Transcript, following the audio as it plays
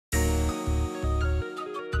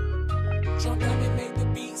Drunk up and made the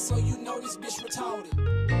beat, so you know this bitch retarded.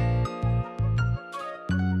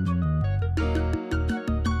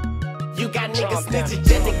 You got niggas snitching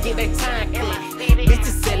just to get their time clear.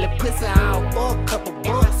 Bitches selling pussy out for a couple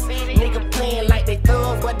bucks. Nigga playing like they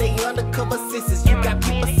thugs, but they undercover sisters. You got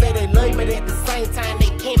people say they love you, but at the same time they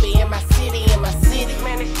can't be in my city, in my city.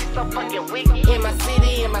 Man, this shit so fucking wicked. In my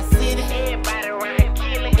city, in my city. Everybody around here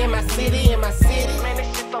killing. In my city, in my city. Man, this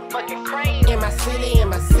shit so fucking crazy. In my city, in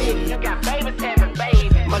my city. You got babies having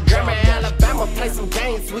babies. My grandma in Alabama play some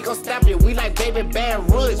games, we gon' stop it. We like baby bad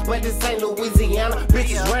roots, but this ain't Louisiana.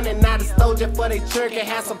 Bitches running out of store just for they church and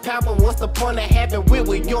have some power. What's the point of having wit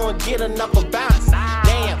when you don't get enough about it?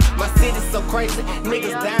 Damn, my city's so crazy,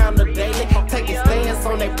 niggas down the daily. Taking stands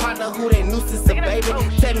on their partner who they nuisance a baby.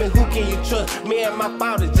 Tell me who can you trust, me and my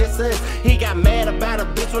father, just us. He got mad about a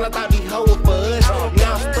bitch when I thought he hoed for us.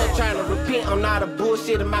 Now I'm stuck trying to repent on all the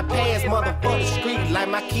bullshit in my past. Motherfucker street like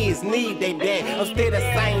my kids need they dad. I'm still the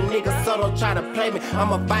same nigga, so don't try to play me.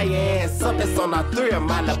 I'ma fire your ass up, that's on all three of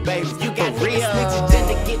my little babies. You got niggas snitching just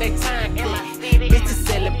to get their time clear. Bitches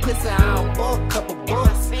selling pussy out for a couple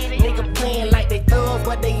bucks. Nigga playing like they thugs,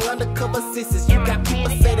 but they undercover sisters. You got people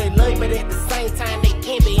say they love you, but at the same time they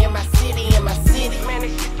can't be in my city, in my city. Man,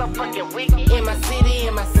 this shit so fucking wicked. In my city,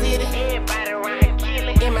 in my city. Everybody around here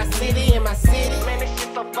killing. In my city, in my city. Man, this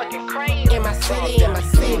shit so fucking crazy. In my city, in my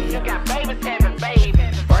city. You got babies having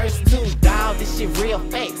babies. Verse 2, dawg, this shit real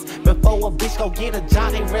facts. Before a bitch gon' get a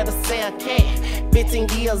job, they rather sell cat. 15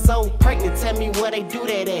 years old, pregnant, tell me where they do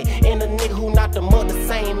that at. And the nigga who knocked them up the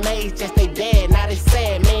same age as they dad. Now they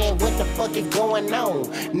sad, man, what the fuck is going on?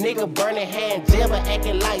 Nigga burning hand, jabber,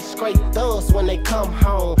 acting like straight thugs when they come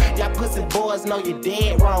home. Y'all pussy boys know you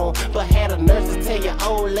dead wrong, but had a nurse to tell your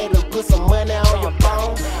old lady to put some money on your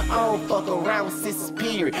phone. I don't fuck around with sisters,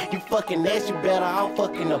 period. You fucking ass, you better off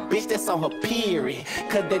fucking a bitch that's on her period.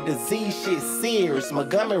 Cause that disease shit serious.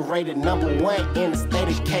 Montgomery rated #1 in the state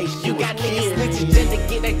of case. You got niggas snitching just to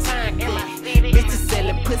get their time clear. Bitches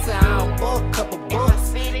selling pussy out for a couple bucks.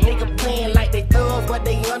 Nigga playing like they thugs, but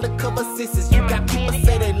they undercover sisters. You got people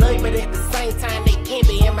say they love you, but at the same time they can't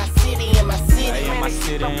be in my city, in my city. Hey, in my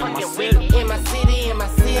city, in my city. In my city, in my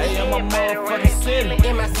city. Hey, in my motherfucking city.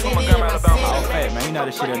 In my city, in my city. Oh, hey, man, you know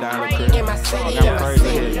this shit down the crib. In my city, in my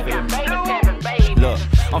city. Look,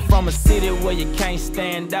 I'm from a city where you can't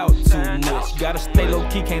stand out too much. Gotta stay low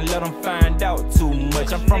key, can't let them find out too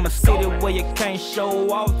much. I'm from a city where you can't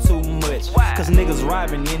show off too much. Cause niggas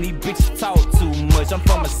robbing and these bitches talk too much. I'm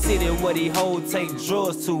from a city where these hoes take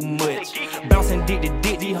drugs too much. Bouncing dick to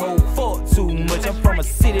dick, these hoes fuck too much. I'm from a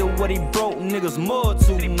city where these broke niggas mud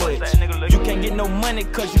too much. You can't get no money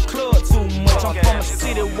cause you club too much. I'm from a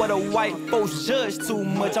city where the white folks judge too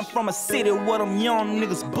much. I'm from a city where them young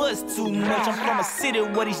niggas bust too much. I'm from a city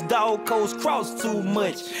where these dog codes cross too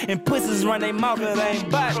much. And pussies run they mouth cause they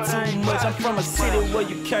ain't bought too much. I'm from a city where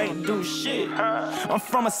you can't do shit. I'm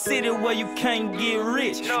from a city where you can't get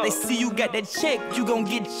rich. They see you got that check, you gon'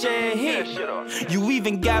 get your hit. You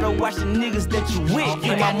even gotta watch the niggas that you with.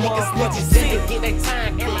 You my motherfucking city. Get their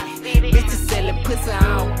time clear. Bitches selling pussy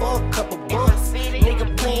out for a couple bucks.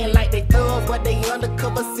 Nigga playing like they thugs, but they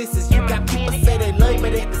undercover sisters. You got people say they love you,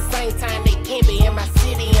 but at the same time they can't be in my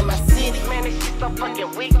city, in my city. Man, this shit so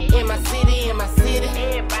fucking wicked. In my city, in my city.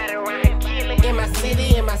 Everybody around here killing. In my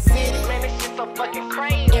city, in my city. Man, this shit so fucking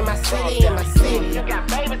crazy. In my city, in my city. You got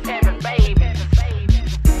babies having babies.